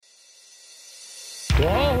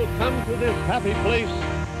come to this happy place,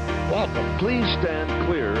 welcome. Please stand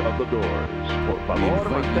clear of the doors. Por favor,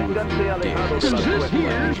 manténganse alejados de las This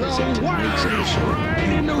here's a wild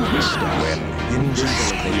ride in the When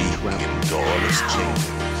hinges creak and doors change.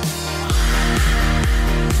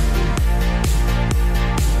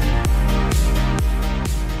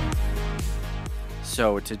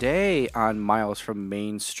 So today on Miles from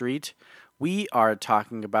Main Street, we are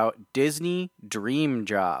talking about Disney dream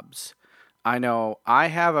jobs. I know I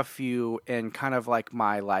have a few and kind of like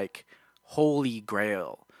my holy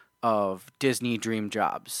grail of Disney dream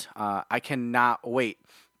jobs. I cannot wait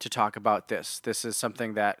to talk about this. This is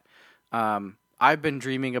something that I've been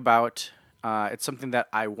dreaming about. It's something that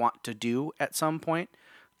I want to do at some point.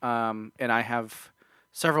 And I have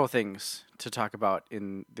several things to talk about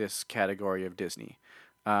in this category of Disney.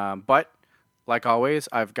 But like always,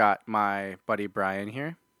 I've got my buddy Brian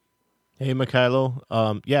here. Hey, Mikhailo.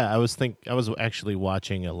 I was actually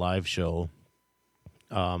watching a live show,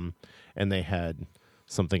 and they had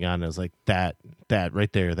something on. I was like, that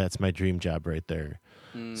right there, that's my dream job right there.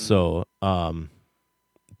 So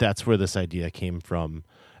that's where this idea came from,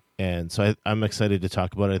 and so I'm excited to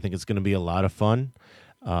talk about it. I think it's going to be a lot of fun.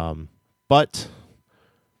 But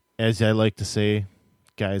as I like to say,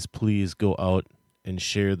 guys, please go out and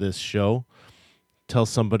share this show. Tell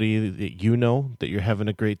somebody that you know that you're having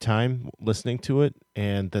a great time listening to it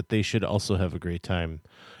and that they should also have a great time.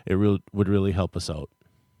 It would really help us out.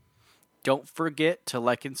 Don't forget to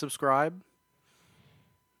like and subscribe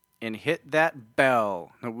and hit that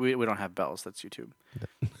bell. No, we don't have bells. That's YouTube.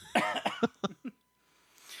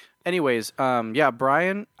 Anyways,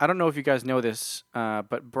 Brian, I don't know if you guys know this,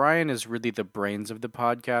 but Brian is really the brains of the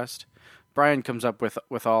podcast. Brian comes up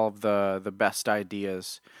with all of the best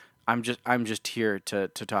ideas. I'm just here to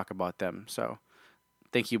talk about them. So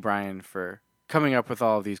thank you, Brian, for coming up with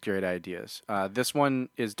all of these great ideas. This one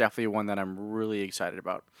is definitely one that I'm really excited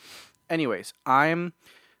about. Anyways, I'm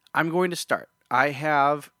going to start. I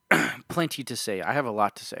have plenty to say. I have a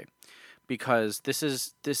lot to say because this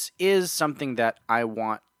is something that I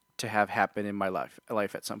want to have happen in my life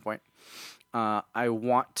at some point. I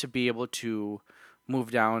want to be able to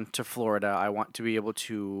move down to Florida. I want to be able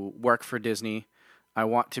to work for Disney. I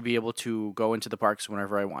want to be able to go into the parks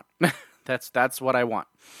whenever I want. That's what I want.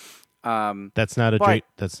 That's not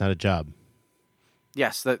a job.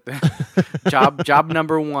 Yes, job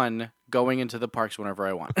number one, going into the parks whenever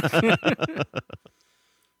I want.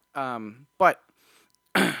 But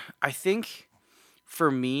I think for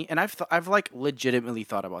me, and I've legitimately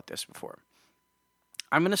thought about this before.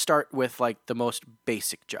 I'm gonna start with the most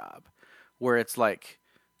basic job, where it's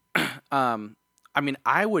I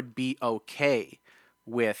would be okay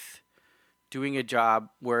with doing a job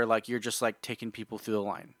where you're just taking people through the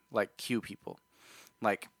line, queue people.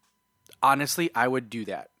 Honestly, I would do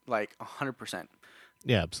that 100%.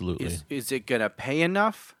 Yeah, absolutely. Is it gonna pay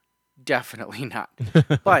enough? Definitely not.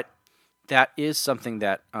 But that is something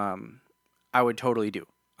that I would totally do.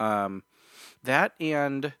 That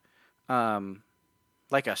and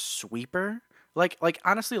a sweeper.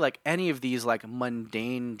 Honestly, any of these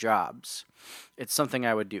mundane jobs, it's something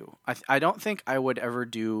I would do. I don't think I would ever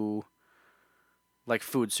do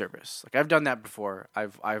food service. I've done that before.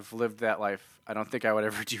 I've lived that life. I don't think I would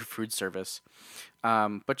ever do food service.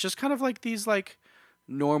 But just kind of these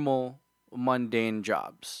normal mundane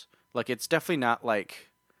jobs. It's definitely not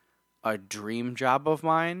a dream job of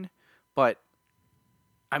mine, but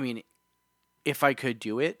I mean, if I could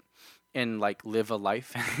do it and live a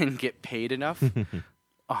life and get paid enough,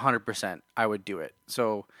 100% I would do it.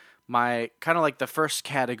 So my kind of the first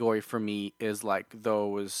category for me is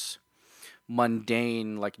those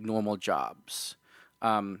mundane normal jobs,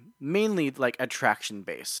 mainly attraction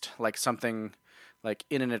based, something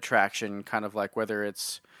in an attraction, kind of whether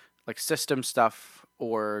it's system stuff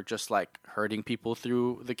or just herding people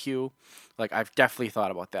through the queue. I've definitely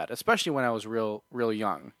thought about that, especially when I was real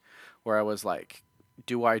young, where I was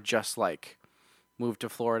do I just move to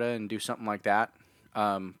Florida and do something like that?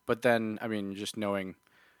 But then, I mean, just knowing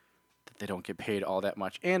that they don't get paid all that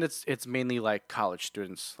much, and it's mainly college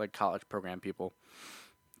students, college program people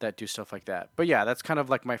that do stuff like that. But yeah, that's kind of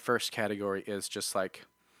my first category is just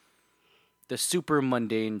the super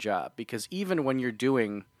mundane job, because even when you're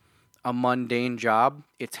doing a mundane job,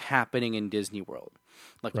 it's happening in Disney World.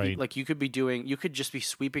 Right. You could just be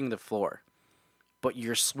sweeping the floor, but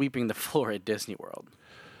you're sweeping the floor at Disney World.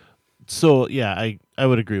 So yeah, I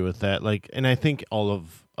would agree with that. And I think all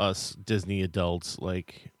of us Disney adults, I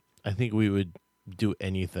think we would do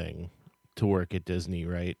anything to work at Disney,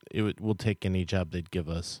 right? We'll take any job they'd give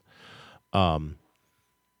us. And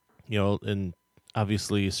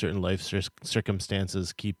obviously certain life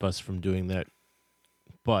circumstances keep us from doing that.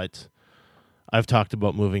 But I've talked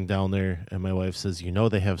about moving down there, and my wife says,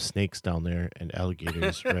 they have snakes down there and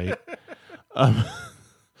alligators, right?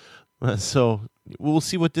 So we'll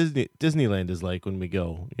see what Disneyland is like when we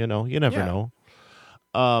go. You never know.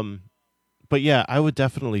 But yeah, I would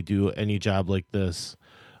definitely do any job like this.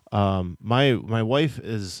 My wife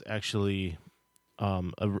is actually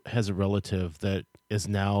has a relative that is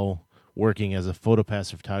now working as a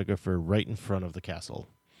photopass photographer right in front of the castle.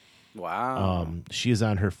 Wow. She is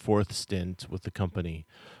on her 4th stint with the company.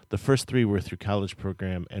 The first 3 were through college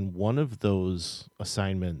program, and one of those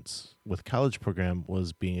assignments with college program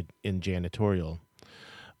was being in janitorial.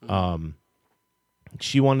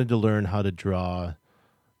 She wanted to learn how to draw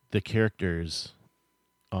the characters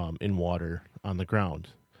in water on the ground.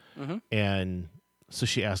 And so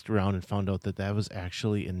she asked around and found out that was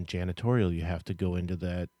actually in janitorial. You have to go into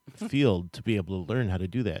that field to be able to learn how to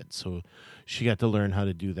do that. So she got to learn how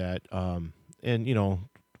to do that, and,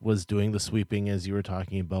 was doing the sweeping as you were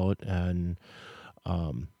talking about, and,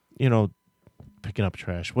 picking up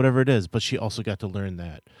trash, whatever it is. But she also got to learn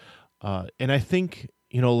that. And I think,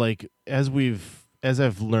 as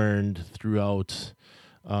I've learned throughout,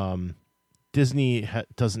 Disney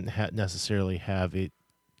doesn't necessarily have a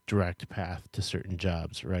direct path to certain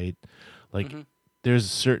jobs, right? Like there's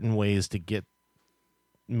certain ways to get,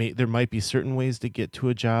 there might be certain ways to get to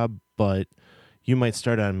a job, but you might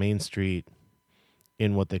start on Main Street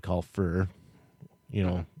in what they call fur,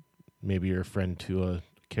 maybe you're a friend to a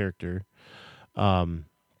character, and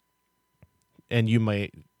you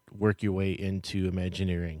might work your way into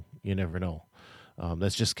Imagineering. You never know.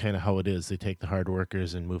 That's just kind of how it is. They take the hard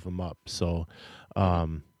workers and move them up. So,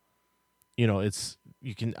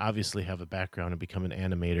 you can obviously have a background and become an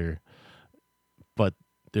animator, but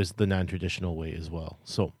there's the non-traditional way as well.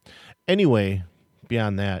 So anyway,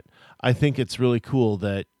 beyond that, I think it's really cool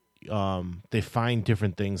that they find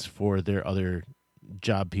different things for their other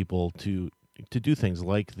job people to do things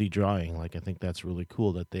like the drawing. Like, I think that's really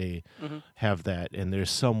cool that they have that, and there's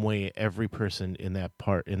some way every person in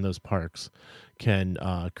those parks can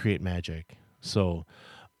create magic. So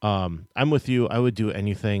I'm with you. I would do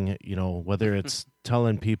anything, whether it's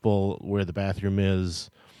telling people where the bathroom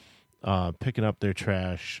is, picking up their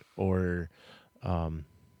trash, or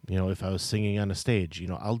if I was singing on a stage,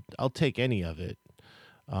 I'll take any of it.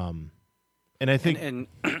 And I think, and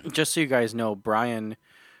just so you guys know, Brian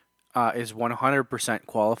is 100%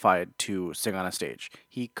 qualified to sing on a stage.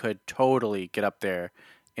 He could totally get up there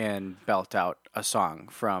and belt out a song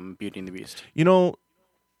from Beauty and the Beast.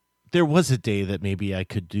 There was a day that maybe I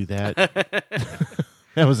could do that.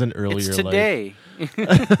 That was an earlier It's today.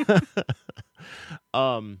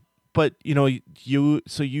 But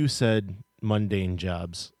you said mundane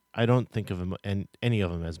jobs. I don't think of them and any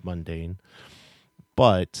of them as mundane.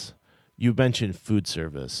 But you mentioned food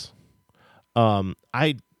service.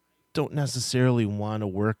 I don't necessarily want to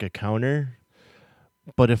work a counter,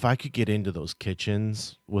 but if I could get into those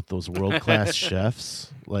kitchens with those world-class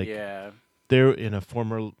chefs, there in a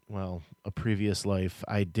previous life,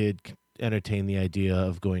 I did entertain the idea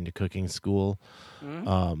of going to cooking school.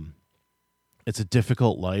 It's a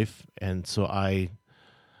difficult life, and so I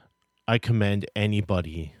commend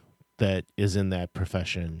anybody that is in that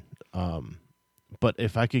profession. But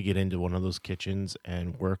if I could get into one of those kitchens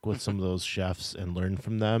and work with some of those chefs and learn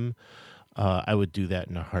from them, I would do that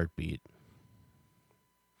in a heartbeat.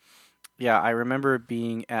 Yeah, I remember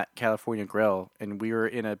being at California Grill, and we were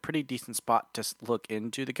in a pretty decent spot to look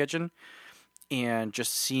into the kitchen, and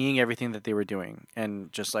just seeing everything that they were doing,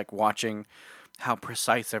 and just like watching how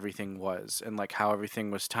precise everything was, and like how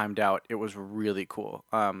everything was timed out. It was really cool.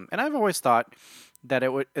 And I've always thought that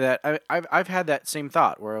I've had that same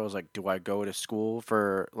thought where I was like, do I go to school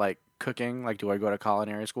for like cooking? Like, do I go to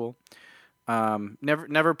culinary school?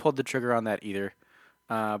 Never pulled the trigger on that either.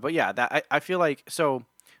 But yeah, that I feel like, so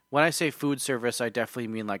when I say food service, I definitely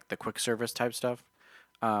mean like the quick service type stuff.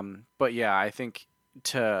 But yeah, I think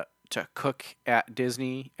to cook at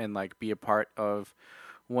Disney and like be a part of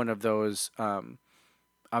one of those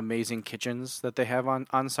amazing kitchens that they have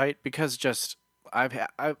on site, because just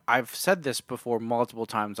I've said this before multiple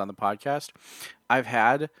times on the podcast. I've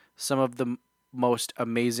had some of the most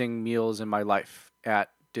amazing meals in my life at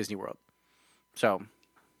Disney World. So,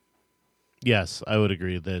 yes, I would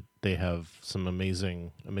agree that they have some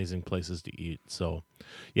amazing places to eat. So,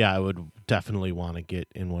 yeah, I would definitely want to get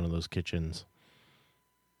in one of those kitchens.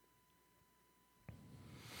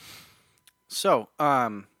 So,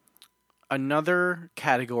 another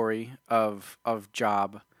category of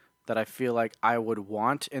job that I feel like I would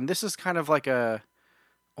want, and this is kind of like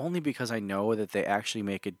only because I know that they actually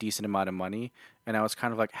make a decent amount of money, and I was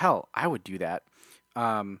kind of like, hell, I would do that.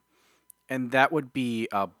 And that would be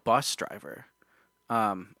a bus driver.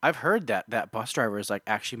 I've heard that bus drivers like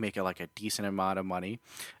actually make like a decent amount of money,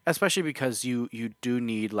 especially because you do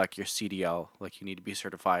need like your CDL, like you need to be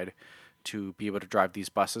certified to be able to drive these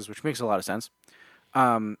buses, which makes a lot of sense.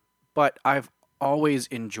 But I've always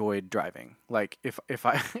enjoyed driving. Like if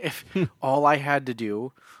all I had to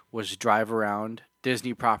do was drive around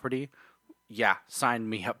Disney property, yeah, sign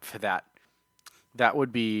me up for that. That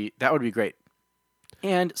would be great.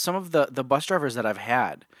 And some of the bus drivers that I've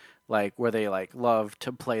had, like where they like love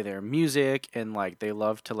to play their music and like they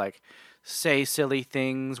love to like say silly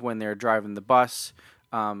things when they're driving the bus,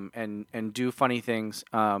 and do funny things.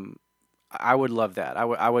 I would love that.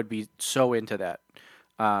 I would be so into that.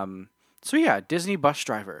 So yeah, Disney bus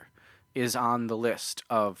driver is on the list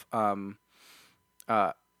of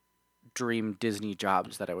dream Disney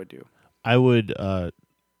jobs that I would do. I would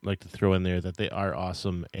like to throw in there that they are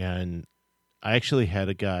awesome, and I actually had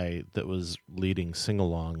a guy that was leading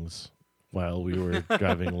sing-alongs while we were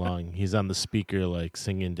driving along. He's on the speaker, like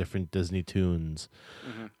singing different Disney tunes.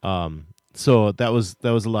 Mm-hmm. So that was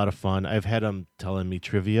a lot of fun. I've had him telling me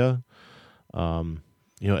trivia.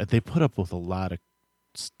 They put up with a lot of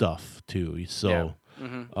stuff too. So, yeah.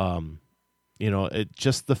 Mm-hmm.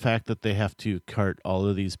 just the fact that they have to cart all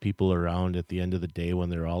of these people around at the end of the day when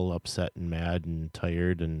they're all upset and mad and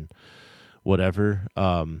tired and whatever.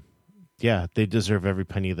 Yeah, they deserve every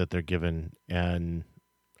penny that they're given, and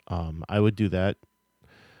I would do that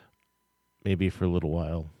maybe for a little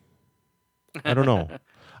while. I don't know.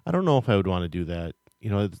 I don't know if I would want to do that.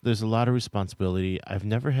 There's a lot of responsibility. I've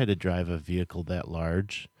never had to drive a vehicle that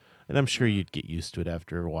large, and I'm sure you'd get used to it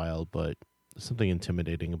after a while, but there's something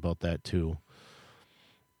intimidating about that too.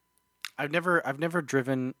 I've never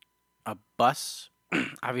driven a bus,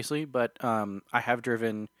 obviously, but I have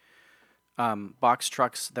driven box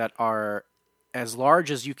trucks that are as large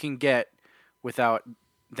as you can get without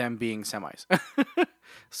them being semis.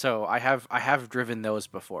 So I have driven those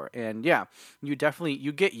before, and yeah, you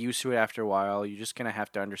get used to it after a while. You're just gonna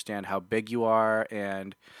have to understand how big you are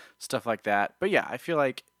and stuff like that. But yeah, I feel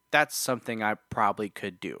like that's something I probably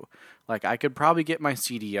could do. Like I could probably get my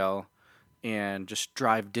CDL and just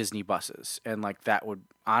drive Disney buses, and like that would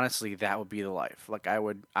be the life. Like I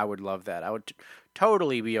would love that. I would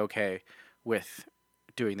totally be okay with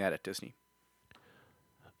doing that at Disney.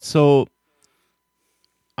 So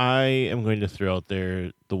I am going to throw out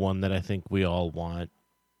there the one that I think we all want,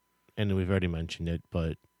 and we've already mentioned it,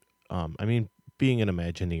 but being an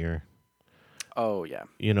Imagineer. Oh yeah.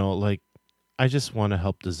 Like I just want to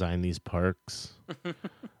help design these parks.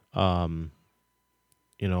 How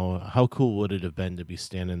cool would it have been to be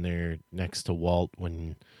standing there next to Walt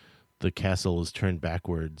when the castle is turned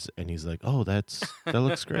backwards and he's like, "Oh, that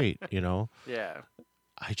looks great," Yeah.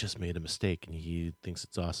 I just made a mistake and he thinks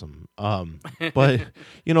it's awesome. But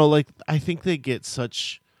like I think they get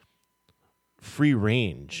such free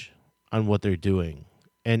range on what they're doing,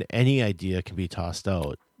 and any idea can be tossed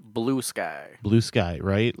out. Blue sky,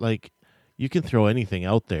 right? Like you can throw anything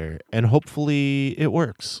out there and hopefully it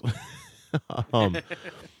works.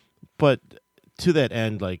 But to that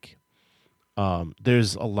end, like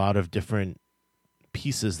there's a lot of different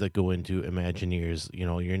pieces that go into Imagineers.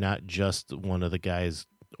 You're not just one of the guys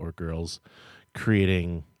or girls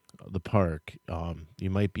creating the park. You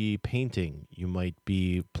might be painting, you might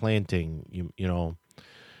be planting,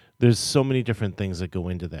 there's so many different things that go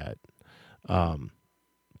into that.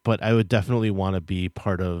 But I would definitely want to be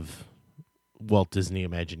part of Walt Disney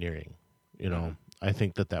Imagineering. I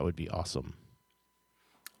think that would be awesome.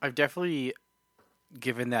 I've definitely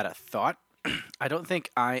given that a thought. I don't think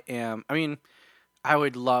I am. I mean, I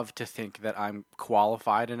would love to think that I'm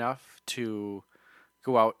qualified enough to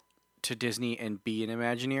go out to Disney and be an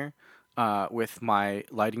Imagineer with my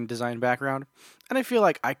lighting design background. And I feel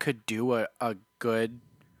like I could do a good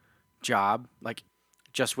job, like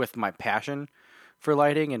just with my passion for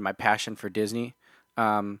lighting and my passion for Disney.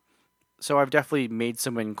 So I've definitely made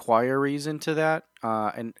some inquiries into that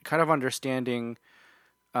and kind of understanding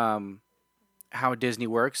how Disney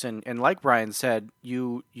works, and like Brian said,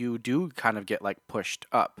 you do kind of get like pushed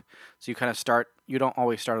up. So you kind of start. You don't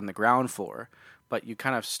always start on the ground floor, but you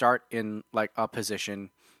kind of start in like a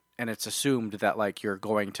position, and it's assumed that like you're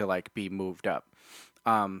going to like be moved up.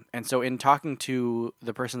 And so in talking to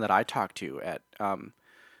the person that I talked to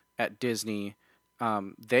at Disney,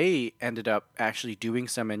 they ended up actually doing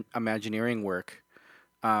some Imagineering work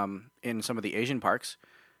in some of the Asian parks.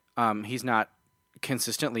 He's not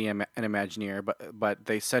consistently an Imagineer, but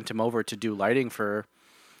they sent him over to do lighting for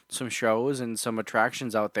shows and some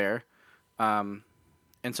attractions out there. And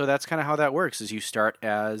so that's kind of how that works. Is you start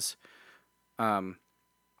as a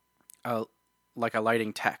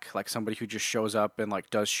lighting tech, like somebody who just shows up and like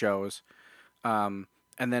does shows. And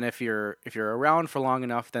then if you're around for long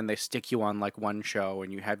enough, then they stick you on like one show,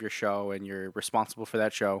 and you have your show, and you're responsible for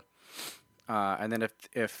that show. And then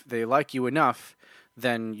if they like you enough,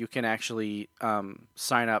 then you can actually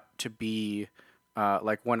sign up to be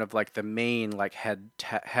like one of like the main like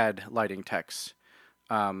head lighting techs.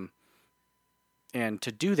 And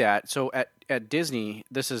to do that, so at Disney,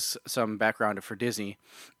 this is some background for Disney.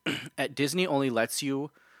 At Disney, only lets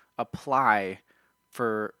you apply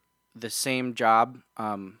for the same job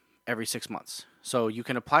every 6 months. So you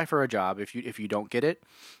can apply for a job. If you don't get it,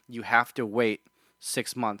 you have to wait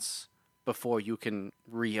 6 months before you can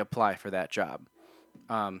reapply for that job.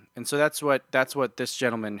 And so that's what this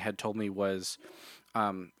gentleman had told me was,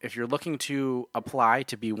 if you're looking to apply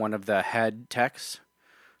to be one of the head techs,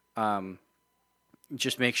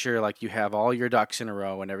 just make sure like you have all your ducks in a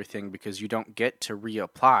row and everything, because you don't get to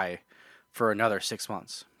reapply for another 6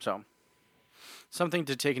 months. So something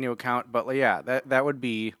to take into account. But yeah, that would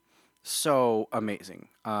be so amazing.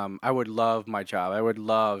 I would love my job. I would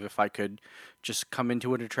love if I could just come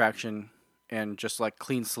into an attraction and just like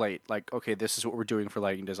clean slate. Like, okay, this is what we're doing for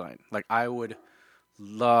lighting design. Like, I would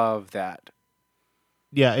love that.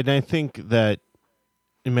 Yeah, and I think that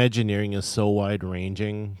Imagineering is so wide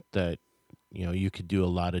ranging that you could do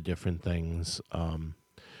a lot of different things.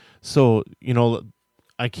 So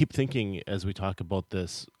I keep thinking as we talk about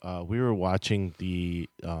this, we were watching the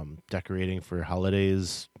Decorating for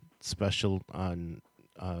Holidays special on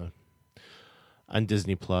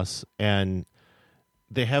Disney Plus, and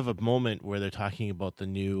they have a moment where they're talking about the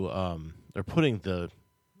new. They're putting the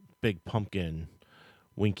big pumpkin,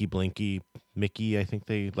 Winky Blinky Mickey, I think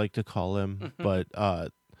they like to call him, but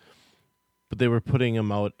they were putting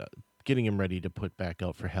him out, getting him ready to put back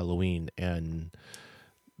out for Halloween, and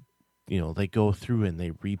they go through and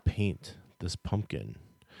they repaint this pumpkin.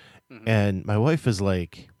 And my wife is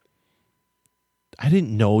like, I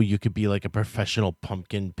didn't know you could be like a professional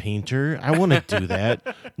pumpkin painter. I want to do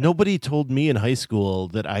that. Nobody told me in high school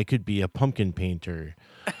that I could be a pumpkin painter.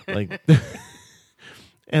 Like,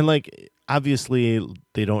 and like, obviously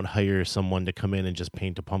they don't hire someone to come in and just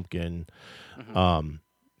paint a pumpkin.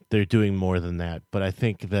 They're doing more than that. But I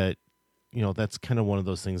think that, that's kind of one of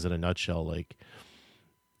those things in a nutshell. Like,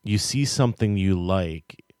 you see something you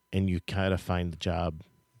like and you kind of find the job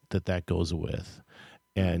that goes with.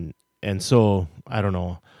 And so, I don't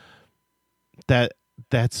know,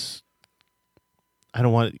 that's, I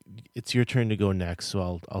don't want, it's your turn to go next.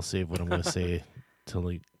 So I'll save what I'm going to say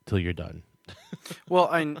till you're done. Well,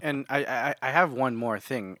 and I have one more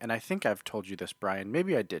thing, and I think I've told you this, Brian.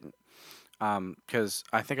 Maybe I didn't, because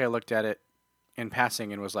I think I looked at it in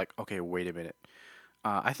passing and was like, okay, wait a minute.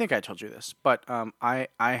 I think I told you this, but I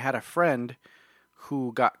had a friend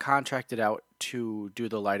who got contracted out to do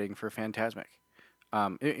the lighting for Fantasmic.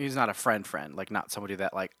 He's not a friend, like not somebody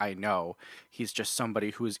that like I know. He's just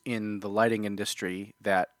somebody who's in the lighting industry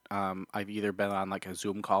that I've either been on like a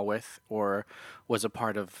Zoom call with or was a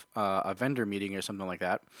part of a vendor meeting or something like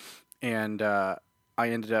that. And I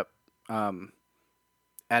ended up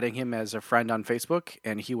adding him as a friend on Facebook,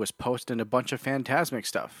 and he was posting a bunch of Fantasmic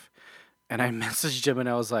stuff. And I messaged him and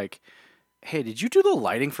I was like, hey, did you do the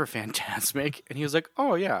lighting for Fantasmic? And he was like,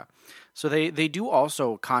 oh yeah. So they do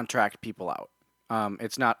also contract people out.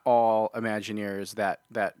 It's not all Imagineers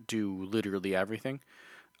that do literally everything.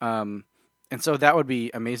 And so that would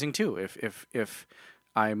be amazing too. If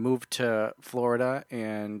I moved to Florida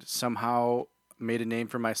and somehow made a name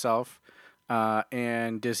for myself,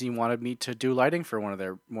 and Disney wanted me to do lighting for one of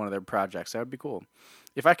their projects, that would be cool.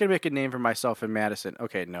 If I could make a name for myself in Madison,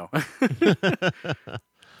 okay, no.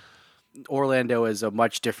 Orlando is a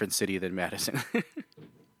much different city than Madison.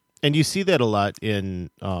 And you see that a lot in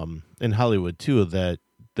Hollywood too, that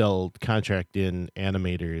they'll contract in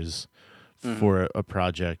animators for a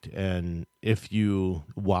project, and if you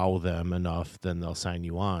wow them enough, then they'll sign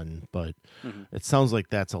you on. But it sounds like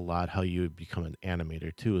that's a lot how you would become an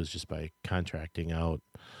animator too, is just by contracting out.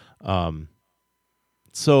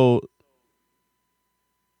 So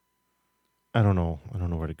I don't know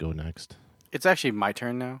where to go next. It's actually my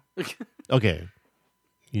turn now. Okay.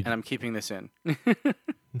 And I'm keeping this in.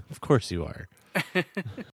 Of course you are.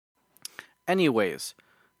 Anyways,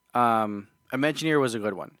 Imagineer was a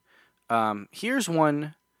good one. Here's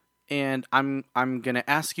one, and I'm gonna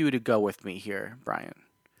ask you to go with me here, Brian.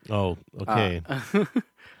 Oh, okay.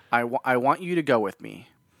 I want you to go with me.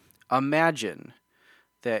 Imagine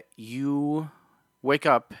that you wake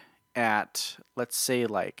up at, let's say,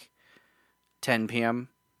 like 10 p.m.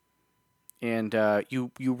 and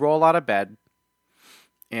you roll out of bed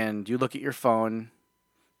and you look at your phone.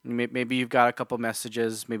 Maybe you've got a couple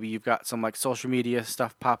messages. Maybe you've got some like social media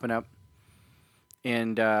stuff popping up.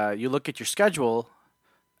 And you look at your schedule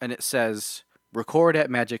and it says record at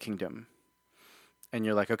Magic Kingdom. And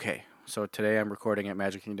you're like, okay, so today I'm recording at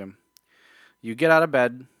Magic Kingdom. You get out of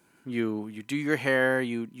bed. You do your hair.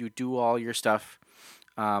 You do all your stuff.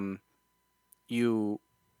 You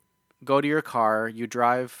go to your car. You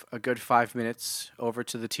drive a good 5 minutes over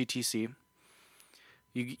to the TTC.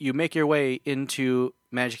 You make your way into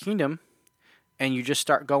Magic Kingdom, and you just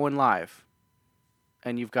start going live.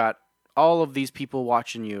 And you've got all of these people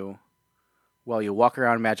watching you while you walk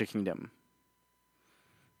around Magic Kingdom.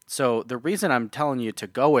 So the reason I'm telling you to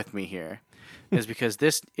go with me here is because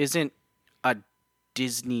this isn't a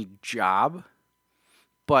Disney job,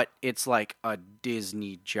 but it's like a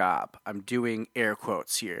Disney job. I'm doing air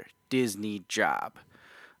quotes here. Disney job.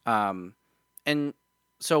 And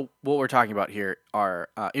so what we're talking about here are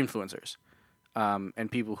influencers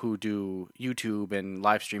and people who do YouTube and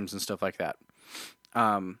live streams and stuff like that.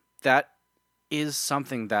 That is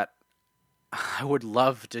something that I would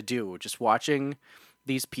love to do. Just watching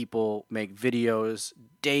these people make videos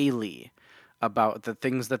daily about the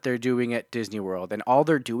things that they're doing at Disney World, and all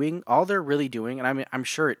they're really doing, and I'm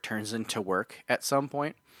sure it turns into work at some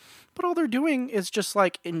point, but all they're doing is just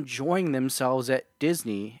like enjoying themselves at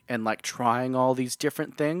Disney and like trying all these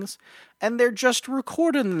different things, and they're just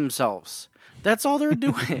recording themselves. That's all they're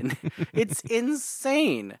doing. It's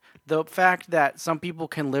insane. The fact that some people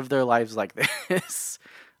can live their lives like this.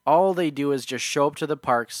 All they do is just show up to the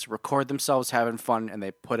parks, record themselves having fun, and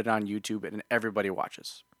they put it on YouTube, and everybody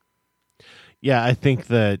watches. Yeah, I think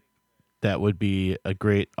that would be a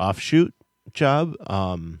great offshoot job.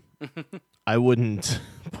 I wouldn't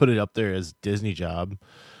put it up there as Disney job,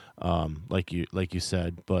 like you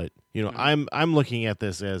said, but you know, I'm looking at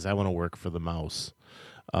this as I want to work for the mouse.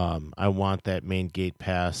 I want that main gate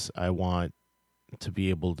pass. I want to be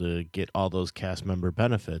able to get all those cast member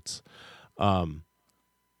benefits.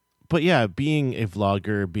 But yeah, being a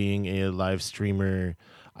vlogger, being a live streamer,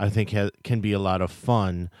 I think can be a lot of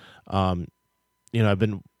fun. You know, I've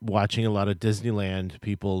been watching a lot of Disneyland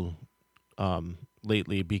people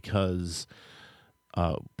lately because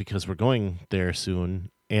we're going there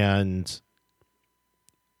soon, and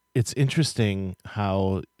it's interesting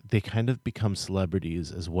how they kind of become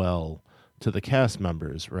celebrities as well to the cast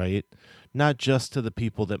members, right? Not just to the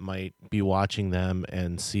people that might be watching them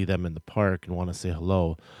and see them in the park and want to say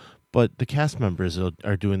hello, but the cast members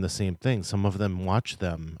are doing the same thing. Some of them watch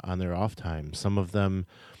them on their off time. Some of them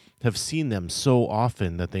have seen them so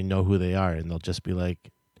often that they know who they are, and they'll just be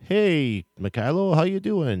like, "Hey, Mikhailo, how you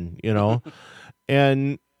doing?" You know?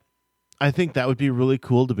 And I think that would be really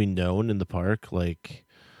cool to be known in the park. Like,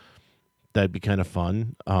 that'd be kind of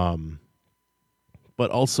fun.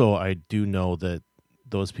 But also, I do know that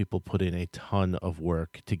those people put in a ton of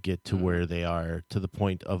work to get to where they are, to the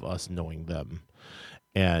point of us knowing them.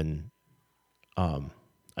 And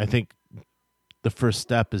I think the first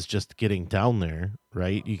step is just getting down there,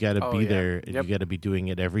 right? You got to be there, and you got to be doing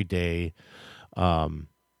it every day. And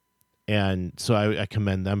so I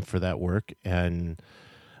commend them for that work, and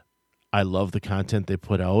I love the content they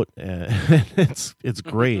put out, and it's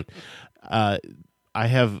great. I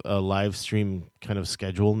have a live stream kind of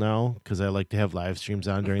schedule now because I like to have live streams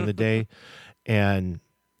on during the day. And,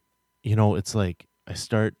 you know, it's like I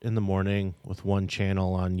start in the morning with one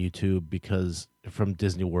channel on YouTube because from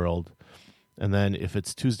Disney World. And then if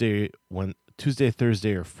it's Tuesday,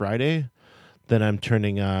 Thursday, or Friday, then I'm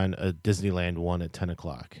turning on a Disneyland one at 10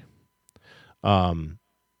 o'clock. But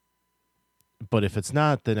if it's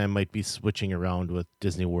not, then I might be switching around with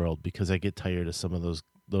Disney World because I get tired of some of those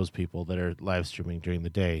people that are live streaming during the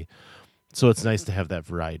day. So it's nice to have that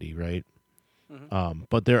variety, right? Mm-hmm.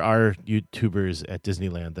 But there are YouTubers at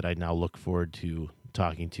Disneyland that I now look forward to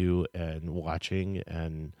talking to and watching.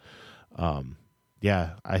 And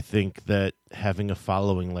yeah, I think that having a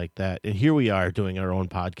following like that, and here we are doing our own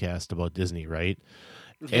podcast about Disney, right?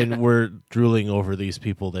 And we're drooling over these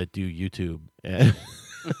people that do YouTube. And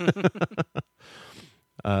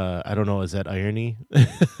I don't know, is that irony?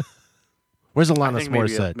 Where's Alanis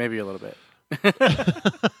Morissette? Maybe a little bit.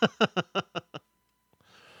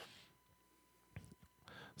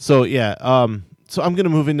 So yeah, so I'm gonna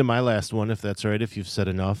move into my last one, if that's all right. If you've said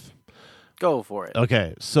enough, go for it.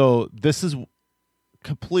 Okay, so this is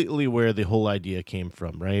completely where the whole idea came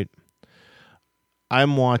from, right?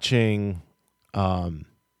 I'm watching. Oh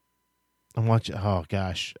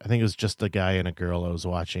gosh, I think it was Just a Guy and a Girl I was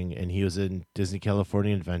watching, and he was in Disney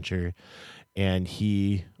California Adventure, and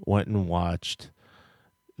he went and watched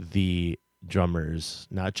the drummers,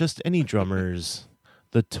 not just any drummers,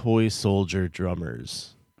 the Toy Soldier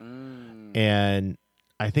drummers. And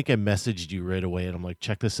I think I messaged you right away, and I'm like,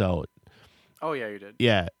 check this out. Oh yeah, you did.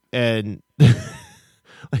 Yeah, and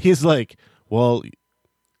he's like, well,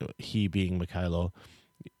 he being Mikhailo,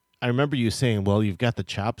 I remember you saying, well, you've got the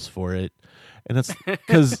chops for it. And it's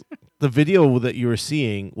because the video that you were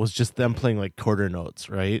seeing was just them playing like quarter notes,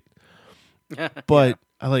 right? But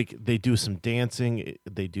I like they do some dancing,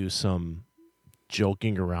 they do some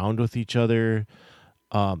joking around with each other.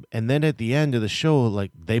 And then at the end of the show,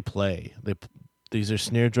 like they play. These are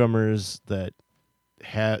snare drummers that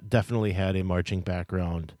definitely had a marching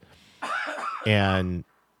background, and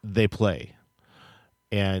they play,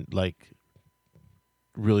 and like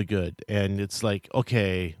really good. And it's like,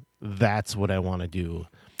 okay, that's what I want to do.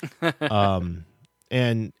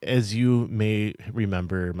 And as you may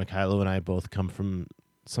remember, Mikhailo and I both come from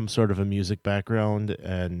some sort of a music background,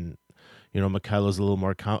 and Mikhailo's a little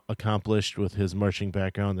more accomplished with his marching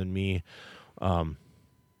background than me.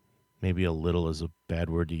 Maybe a little is a bad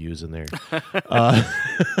word to use in there.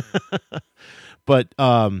 But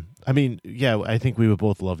I mean, yeah, I think we would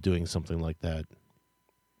both love doing something like that.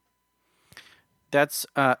 That's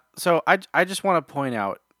so I just want to point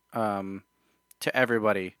out to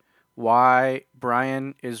everybody why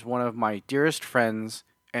Brian is one of my dearest friends,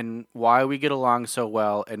 and why we get along so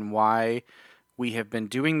well, and why we have been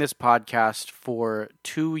doing this podcast for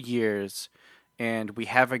 2 years and we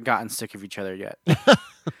haven't gotten sick of each other yet.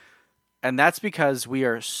 And that's because we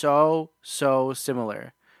are so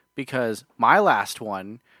similar. Because my last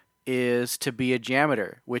one is to be a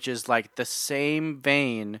jammeter, which is like the same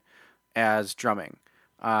vein as drumming.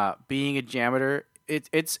 Being a jammeter,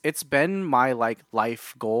 it's been my like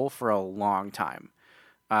life goal for a long time,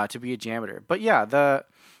 to be a jammeter. But yeah, the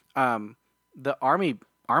army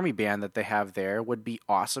band that they have there would be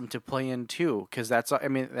awesome to play in too, because that's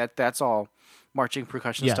all marching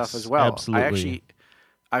percussion stuff as well. Absolutely.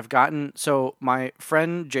 I've gotten, so my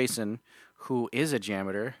friend Jason, who is a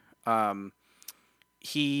jammeter,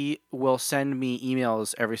 he will send me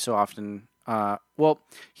emails every so often. Well,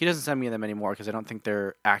 he doesn't send me them anymore because I don't think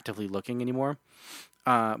they're actively looking anymore.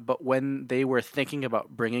 But when they were thinking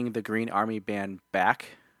about bringing the Green Army Band back,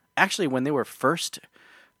 actually when they were first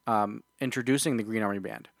introducing the Green Army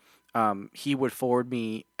Band, he would forward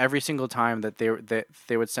me every single time that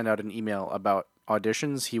they would send out an email about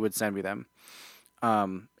auditions. He would send me them.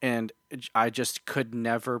 And I just could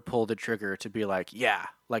never pull the trigger to be like, yeah,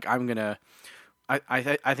 like I'm gonna.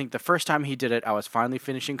 I think the first time he did it, I was finally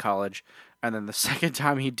finishing college, and then the second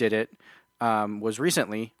time he did it was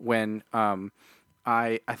recently when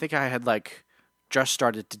I think I had like just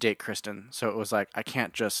started to date Kristen, so it was like I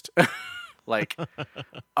can't just like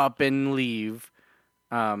up and leave.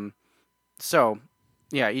 So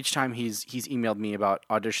yeah, each time he's emailed me about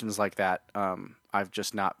auditions like that, I've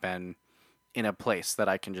just not been in a place that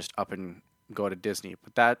I can just up and go to Disney.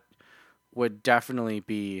 But that would definitely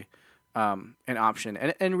be an option,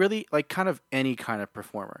 and really like kind of any kind of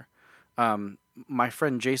performer. My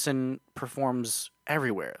friend Jason performs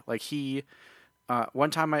everywhere. Like he,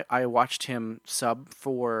 one time I watched him sub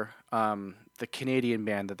for the Canadian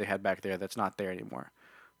band that they had back there that's not there anymore.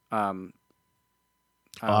 Off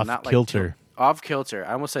not Kilter. Off Kilter.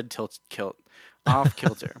 I almost said kilt. Off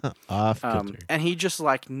Kilter. Off Kilter. And he just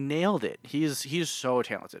like nailed it. He's so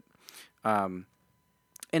talented.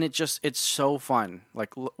 And it's so fun,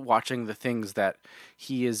 like watching the things that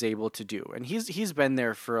he is able to do. And he's been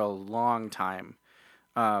there for a long time.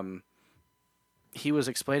 He was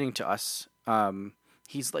explaining to us,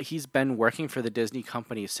 he's been working for the Disney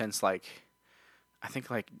company since like, I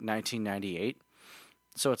think like 1998.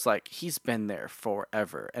 So it's like he's been there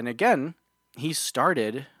forever. And again, he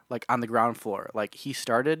started like on the ground floor. Like he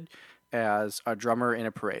started as a drummer in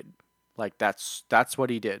a parade. Like that's what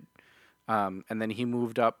he did. And then he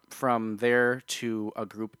moved up from there to a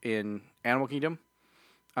group in Animal Kingdom.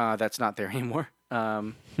 That's not there anymore.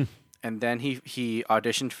 And then he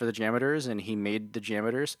auditioned for the Jammeters, and he made the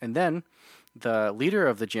Jammeters. And then the leader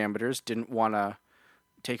of the Jammeters didn't want to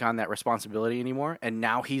take on that responsibility anymore, and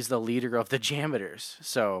now he's the leader of the Jammeters.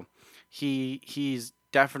 So he's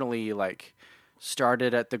definitely like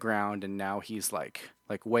started at the ground, and now he's like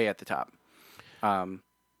way at the top. And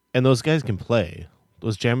those guys can play.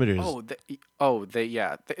 Those Jammeters.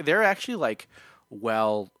 They're actually like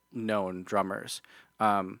well-known drummers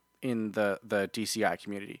in the DCI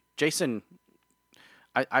community. Jason,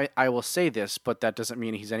 I will say this, but that doesn't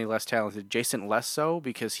mean he's any less talented. Jason less so,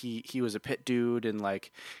 because he was a pit dude and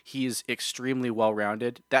like he's extremely well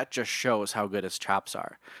rounded. That just shows how good his chops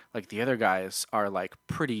are. Like the other guys are like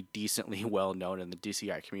pretty decently well known in the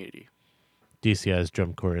DCI community. DCI is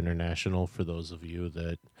Drum Corps International, for those of you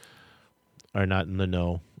that are not in the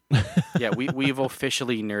know. Yeah, we've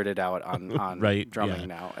officially nerded out on Right, drumming yeah.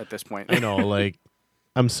 now at this point. I know, like,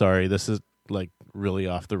 I'm sorry, this is like really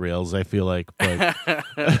off the rails, I feel like, but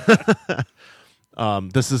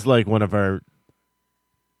this is like one of our,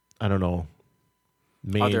 I don't know,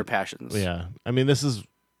 main Other passions. Yeah, I mean, this is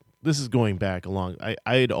going back a long. I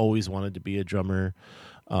had always wanted to be a drummer,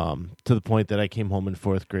 to the point that I came home in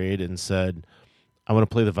 4th grade and said, I want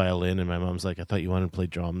to play the violin, and my mom's like, I thought you wanted to play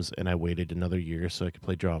drums, and I waited another year so I could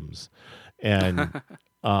play drums, and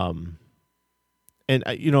and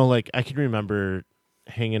you know, like, I can remember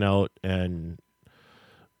hanging out and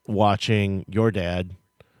watching your dad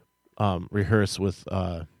rehearse with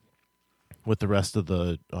the rest of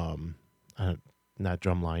the not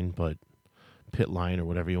drum line but pit line or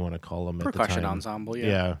whatever you want to call them at the Percussion time. ensemble.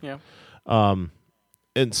 Yeah.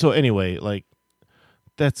 And so anyway, like,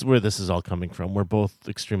 that's where this is all coming from. We're both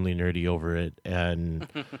extremely nerdy over it, and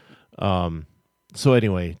so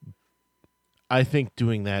anyway, I think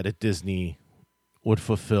doing that at Disney would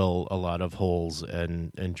fulfill a lot of holes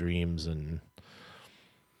and dreams, and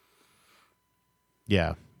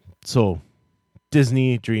yeah. So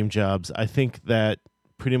Disney dream jobs, I think that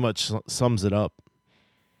pretty much sums it up.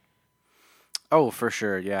 Oh, for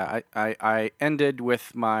sure. Yeah. I ended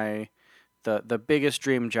with my the biggest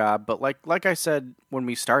dream job, but like I said when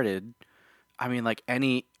we started, I mean, like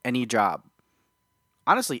any job.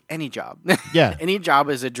 Honestly, any job. Yeah. Any job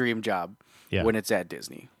is a dream job Yeah. when it's at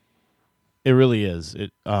Disney. It really is.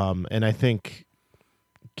 And I think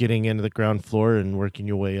getting into the ground floor and working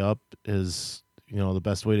your way up is, you know, the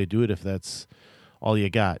best way to do it if that's all you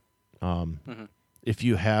got. If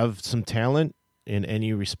you have some talent in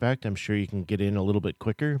any respect, I'm sure you can get in a little bit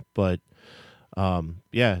quicker, but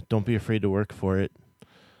yeah, don't be afraid to work for it.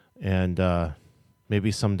 And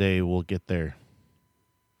maybe someday we'll get there.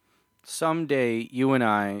 Someday you and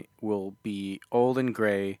I will be old and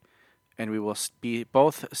gray, and we will be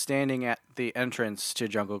both standing at the entrance to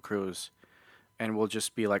Jungle Cruise, and we'll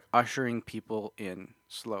just be like ushering people in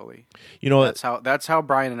slowly. You know, That's how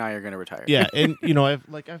Brian and I are going to retire. yeah, and you know, I've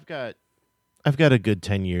got a good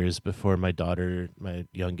 10 years before my daughter, my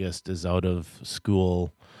youngest, is out of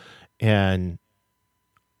school, and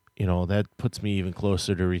you know, that puts me even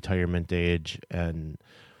closer to retirement age. And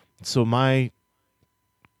so my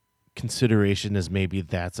consideration is maybe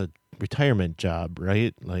that's a retirement job,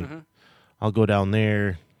 right? Like, I'll go down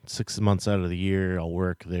there 6 months out of the year, I'll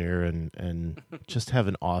work there and just have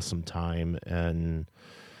an awesome time and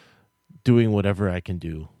doing whatever I can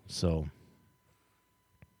do. So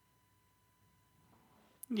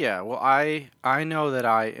Yeah, well, I know that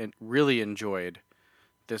I really enjoyed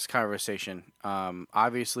this conversation.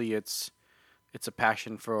 Obviously, it's a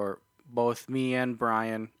passion for both me and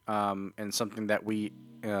Brian, and something that we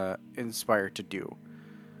inspire to do.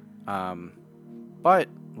 But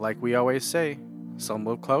like we always say, some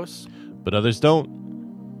live close, but others don't.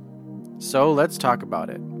 so let's talk about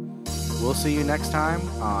it. We'll see you next time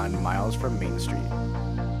on Miles from Main Street.